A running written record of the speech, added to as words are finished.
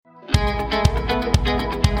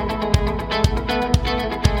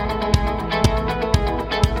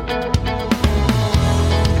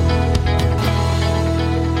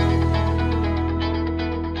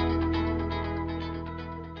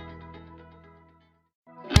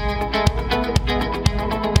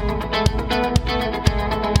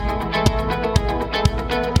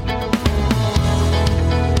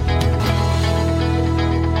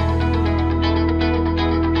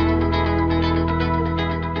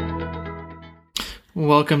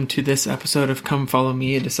Welcome to this episode of Come Follow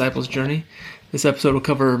Me, A Disciple's Journey. This episode will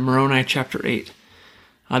cover Moroni chapter 8.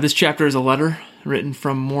 This chapter is a letter written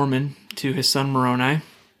from Mormon to his son Moroni.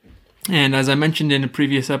 And as I mentioned in a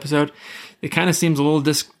previous episode, it kind of seems a little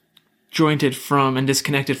disjointed from and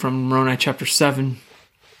disconnected from Moroni chapter 7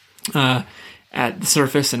 at the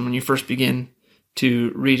surface and when you first begin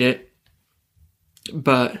to read it.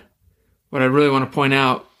 But what I really want to point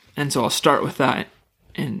out, and so I'll start with that,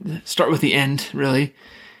 and start with the end, really,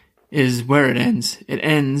 is where it ends. It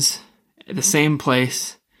ends at the same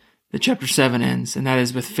place that chapter 7 ends, and that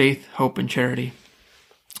is with faith, hope, and charity.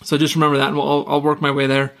 So just remember that, and I'll work my way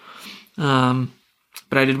there. But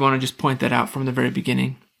I did want to just point that out from the very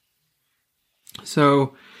beginning.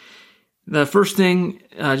 So the first thing,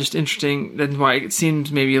 just interesting, that's why it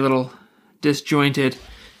seems maybe a little disjointed,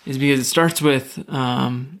 is because it starts with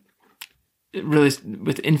really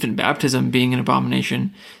with infant baptism being an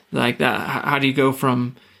abomination like that. How do you go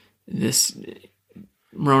from this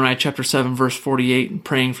Moroni chapter 7 verse 48 and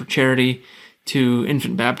praying for charity to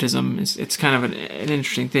infant baptism? It's kind of an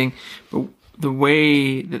interesting thing. But the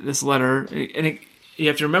way that this letter, you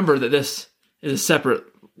have to remember that this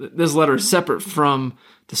letter is separate from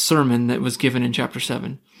the sermon that was given in chapter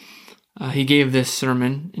 7. He gave this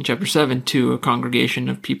sermon in chapter 7 to a congregation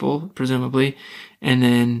of people, presumably, and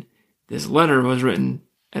then this letter was written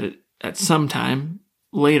at some time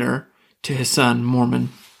later to his son Moroni.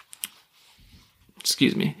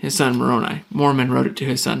 Mormon wrote it to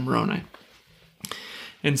his son Moroni.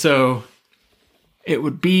 And so it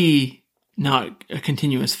would be not a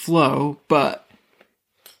continuous flow, but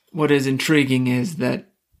what is intriguing is that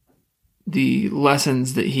the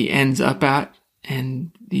lessons that he ends up at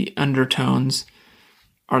and the undertones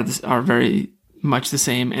are very much the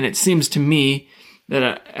same. And it seems to me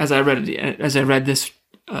that as I read this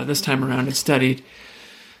this time around and studied,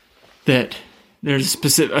 that there's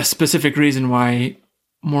a specific reason why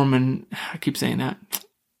Moroni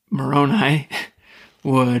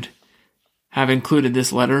would have included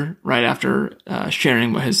this letter right after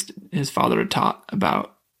sharing what his father had taught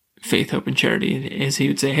about faith, hope, and charity. Is he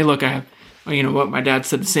would say, "Hey, look, my dad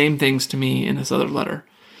said the same things to me in this other letter,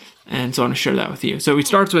 and so I want to share that with you." So he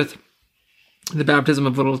starts with the baptism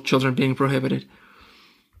of little children being prohibited.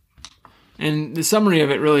 And the summary of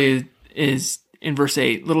it really is in verse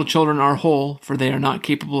 8, "Little children are whole, for they are not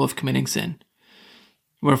capable of committing sin.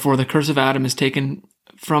 Wherefore the curse of Adam is taken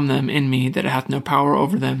from them in me, that it hath no power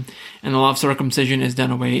over them, and the law of circumcision is done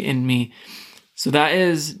away in me." So that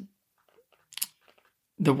is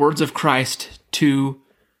the words of Christ to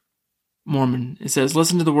Mormon. It says,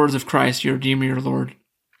 "Listen to the words of Christ, your Redeemer, your Lord."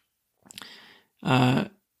 And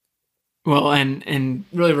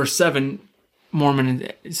really verse 7, Mormon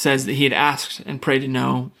says that he had asked and prayed to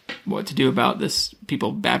know what to do about this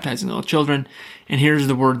people baptizing little children. And here's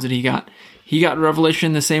the words that he got. He got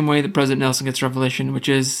revelation the same way that President Nelson gets revelation, which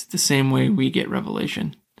is the same way we get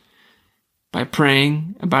revelation. By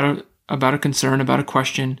praying about a concern, about a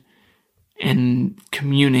question, and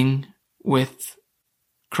communing with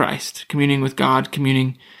Christ, communing with God,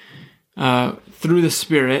 communing through the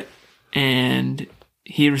Spirit, and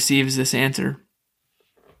he receives this answer.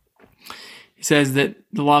 He says that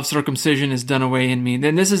the law of circumcision is done away in me.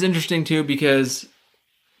 Then this is interesting too, because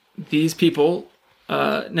these people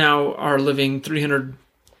now are living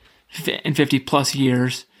 350 plus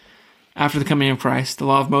years after the coming of Christ. The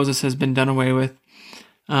law of Moses has been done away with.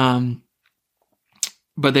 But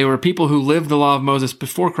they were people who lived the law of Moses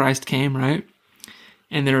before Christ came, right?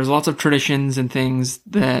 And there was lots of traditions and things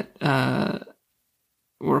that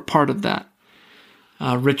were a part of that.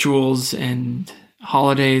 Rituals and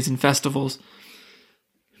holidays and festivals.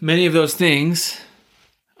 Many of those things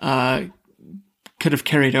could have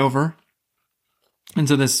carried over. And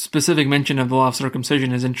so this specific mention of the law of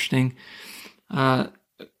circumcision is interesting. The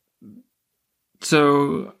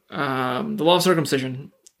law of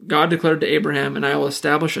circumcision. God declared to Abraham, "And I will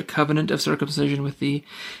establish a covenant of circumcision with thee,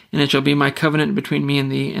 and it shall be my covenant between me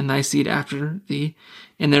and thee, and thy seed after thee,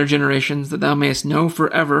 in their generations, that thou mayest know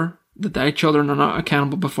forever that thy children are not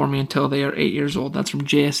accountable before me until they are 8 years old." That's from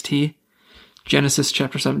JST, Genesis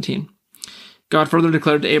chapter 17. God further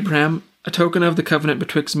declared to Abraham, "A token of the covenant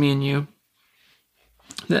betwixt me and you."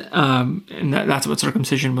 That's what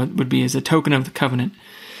circumcision would be, is a token of the covenant.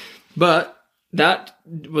 But that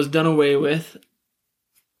was done away with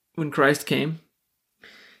when Christ came.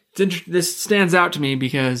 This stands out to me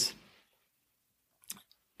because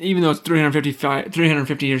even though it's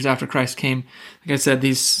 350 years after Christ came, like I said,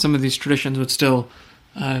 some of these traditions would still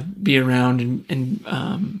be around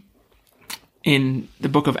in the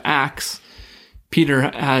book of Acts. Peter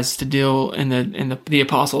has to deal, and the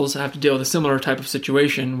apostles have to deal with a similar type of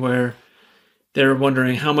situation where they're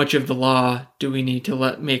wondering how much of the law do we need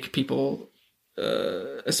to make people,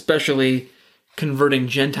 especially converting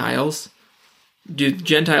Gentiles. Do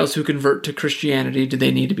Gentiles who convert to Christianity, do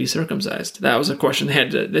they need to be circumcised? That was a question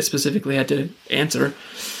they specifically had to answer,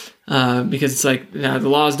 because it's like, now the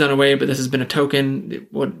law is done away, but this has been a token.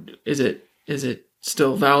 What is it? Is it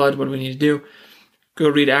still valid? What do we need to do? Go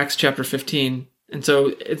read Acts chapter 15. And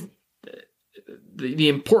so the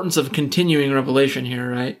importance of continuing revelation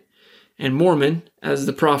here, right? And Mormon, as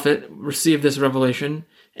the prophet, received this revelation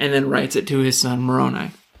and then writes it to his son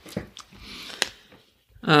Moroni.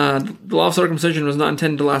 The law of circumcision was not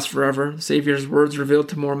intended to last forever. The Savior's words revealed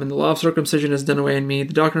to Mormon, the law of circumcision is done away in me.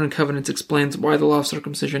 The Doctrine and Covenants explains why the law of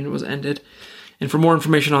circumcision was ended. And for more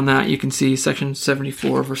information on that, you can see section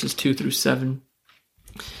 74, verses 2 through 7.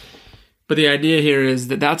 But the idea here is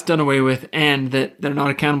that that's done away with, and that they're not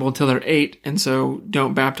accountable until they're 8, and so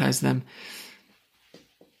don't baptize them.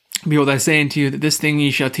 Behold, I say unto you that this thing ye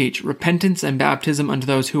shall teach, repentance and baptism unto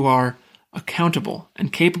those who are accountable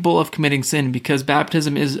and capable of committing sin, because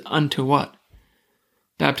baptism is unto what?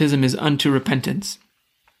 Baptism is unto repentance.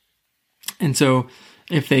 And so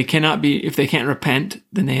if they can't repent,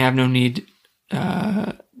 then they have no need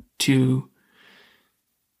to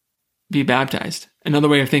be baptized. Another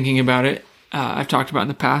way of thinking about it, I've talked about in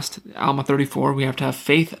the past, Alma 34, we have to have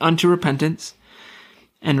faith unto repentance.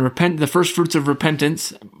 And the first fruits of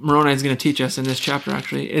repentance, Moroni is going to teach us in this chapter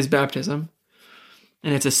actually, is baptism.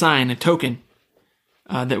 And it's a sign, a token,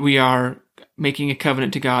 that we are making a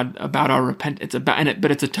covenant to God about our repentance.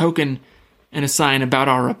 But it's a token and a sign about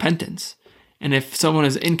our repentance. And if someone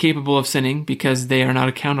is incapable of sinning because they are not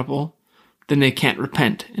accountable, then they can't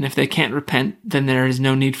repent. And if they can't repent, then there is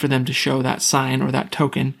no need for them to show that sign or that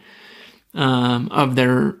token of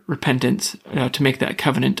their repentance, to make that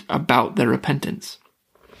covenant about their repentance.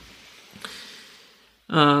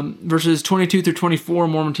 Verses 22 through 24,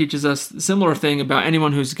 Mormon teaches us a similar thing about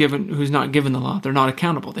anyone who's not given the law. They're not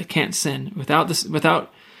accountable. They can't sin.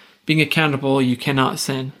 Without being accountable, you cannot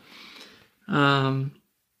sin.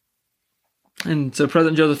 And so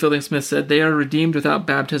President Joseph Fielding Smith said, they are redeemed without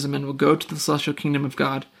baptism and will go to the celestial kingdom of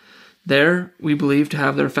God. There, we believe, to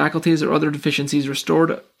have their faculties or other deficiencies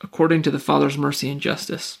restored according to the Father's mercy and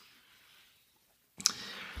justice.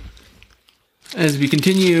 As we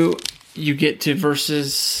continue, you get to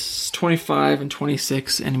verses 25 and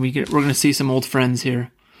 26, and we're going to see some old friends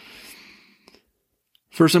here.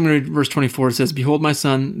 First, I'm going to read verse 24. It says, Behold, my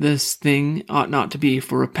son, this thing ought not to be,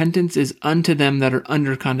 for repentance is unto them that are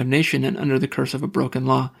under condemnation and under the curse of a broken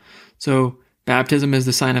law. So, baptism is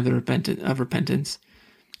the sign of repentance.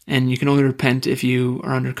 And you can only repent if you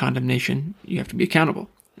are under condemnation. You have to be accountable.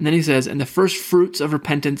 And then he says, and the first fruits of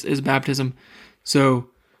repentance is baptism. So,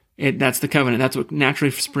 that's the covenant. That's what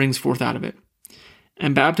naturally springs forth out of it.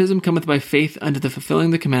 And baptism cometh by faith unto the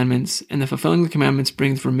fulfilling the commandments, and the fulfilling the commandments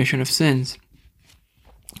brings remission of sins.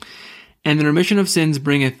 And the remission of sins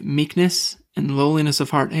bringeth meekness and lowliness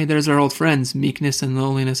of heart. Hey, there's our old friends, meekness and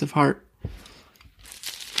lowliness of heart.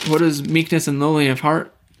 What does meekness and lowliness of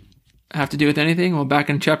heart have to do with anything? Well, back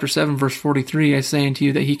in chapter 7, verse 43, I say unto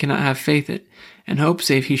you that he cannot have faith and hope,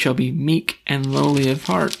 save he shall be meek and lowly of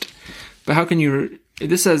heart. But how can you...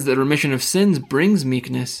 This says that remission of sins brings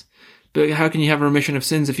meekness, but how can you have a remission of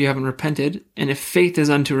sins if you haven't repented? And if faith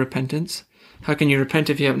is unto repentance, how can you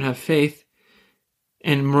repent if you haven't have faith?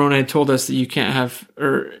 And Moroni told us that you can't have,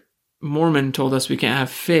 or Mormon told us we can't have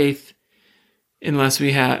faith unless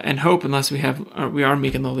we have, and hope unless we are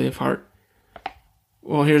meek and lowly of heart.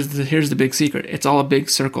 Well, here's the big secret. It's all a big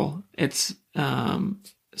circle. It's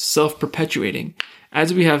self-perpetuating.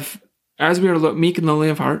 As we are meek and lowly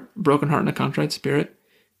of heart, broken heart and a contrite spirit,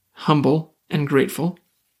 humble and grateful,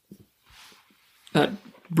 that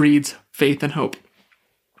breeds faith and hope.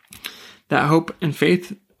 That hope and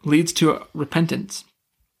faith leads to repentance.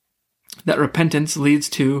 That repentance leads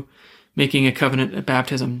to making a covenant at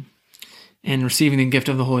baptism and receiving the gift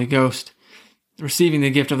of the Holy Ghost. Receiving the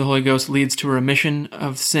gift of the Holy Ghost leads to a remission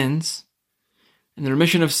of sins. And the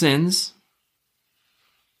remission of sins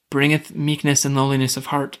bringeth meekness and lowliness of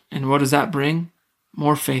heart. And what does that bring?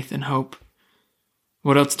 More faith and hope.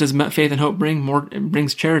 What else does faith and hope bring? It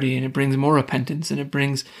brings charity, and it brings more repentance, and it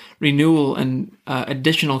brings renewal and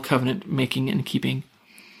additional covenant making and keeping.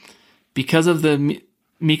 Because of the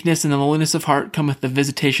meekness and the lowliness of heart cometh the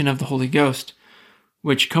visitation of the Holy Ghost,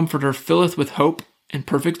 which Comforter filleth with hope and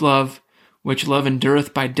perfect love, which love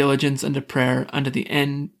endureth by diligence unto prayer unto the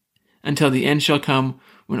end, until the end shall come,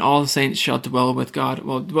 when all the saints shall dwell with God.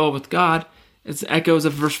 Well, dwell with God It's echoes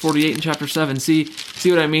of verse 48 in chapter 7. See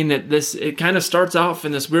what I mean? That it kind of starts off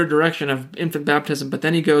in this weird direction of infant baptism, but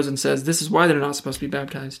then he goes and says, this is why they're not supposed to be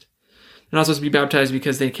baptized. They're not supposed to be baptized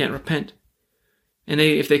because they can't repent. And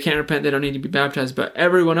if they can't repent, they don't need to be baptized. But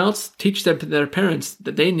everyone else, teach their parents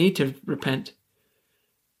that they need to repent.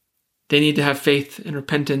 They need to have faith and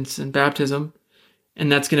repentance and baptism,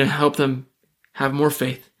 and that's going to help them have more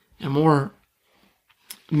faith and more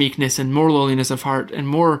meekness and more lowliness of heart and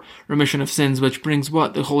more remission of sins, which brings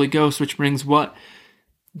what? The Holy Ghost, which brings what?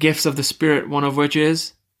 Gifts of the Spirit, one of which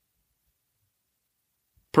is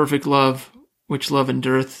perfect love, which love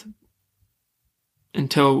endureth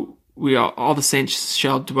until all the saints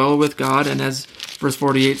shall dwell with God. And as verse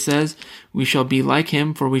 48 says, we shall be like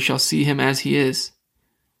him, for we shall see him as he is.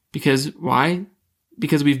 Because why?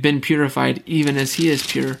 Because we've been purified even as he is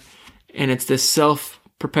pure. And it's this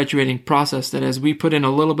self-perpetuating process that as we put in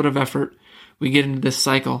a little bit of effort, we get into this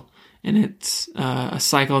cycle. And it's a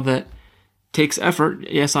cycle that takes effort,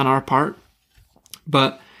 yes, on our part.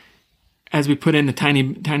 But as we put in the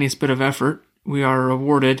tiniest bit of effort, we are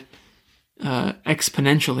rewarded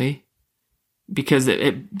exponentially because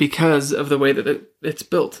of the way that it's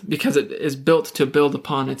built, because it is built to build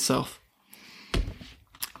upon itself.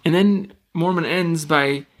 And then Mormon ends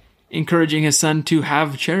by encouraging his son to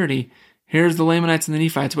have charity. Here's the Lamanites and the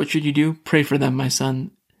Nephites. What should you do? Pray for them, my son,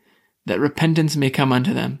 that repentance may come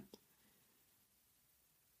unto them.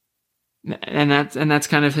 And that's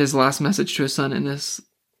kind of his last message to his son in this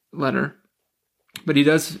letter. But he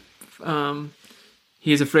does.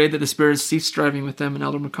 He is afraid that the Spirit has ceased striving with them. And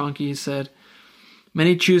Elder McConkie said,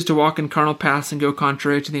 many choose to walk in carnal paths and go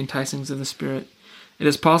contrary to the enticings of the Spirit. It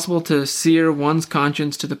is possible to sear one's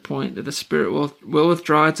conscience to the point that the Spirit will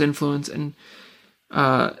withdraw its influence, and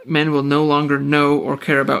men will no longer know or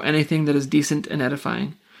care about anything that is decent and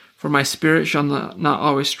edifying. For my spirit shall not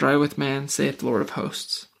always strive with man, saith the Lord of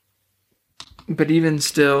hosts. But even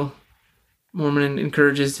still, Mormon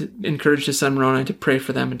encouraged his son Moroni to pray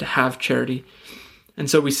for them and to have charity. And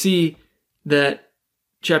so we see that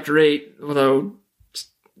chapter 8, although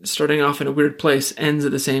starting off in a weird place, ends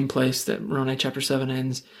at the same place that Moroni chapter 7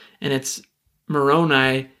 ends. And it's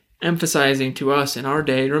Moroni emphasizing to us in our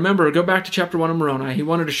day. Remember, go back to chapter 1 of Moroni. He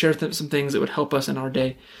wanted to share some things that would help us in our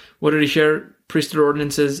day. What did he share? Priesthood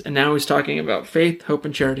ordinances. And now he's talking about faith, hope,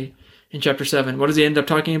 and charity in chapter 7. What does he end up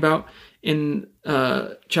talking about in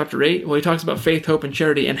chapter 8? Well, he talks about faith, hope, and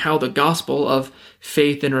charity, and how the gospel of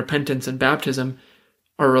faith and repentance and baptism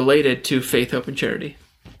are related to faith, hope, and charity.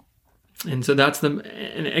 And so that's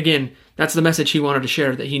the message he wanted to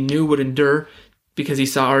share, that he knew would endure because he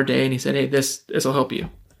saw our day and he said, hey, this will help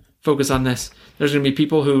you. Focus on this. There's going to be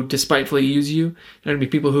people who despitefully use you. There are going to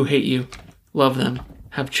be people who hate you. Love them.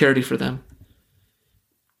 Have charity for them.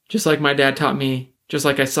 Just like my dad taught me, just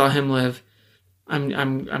like I saw him live,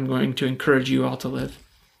 I'm going to encourage you all to live.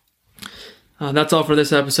 That's all for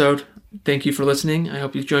this episode. Thank you for listening. I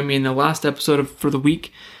hope you join me in the last episode for the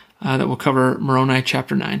week that will cover Moroni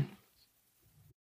chapter 9.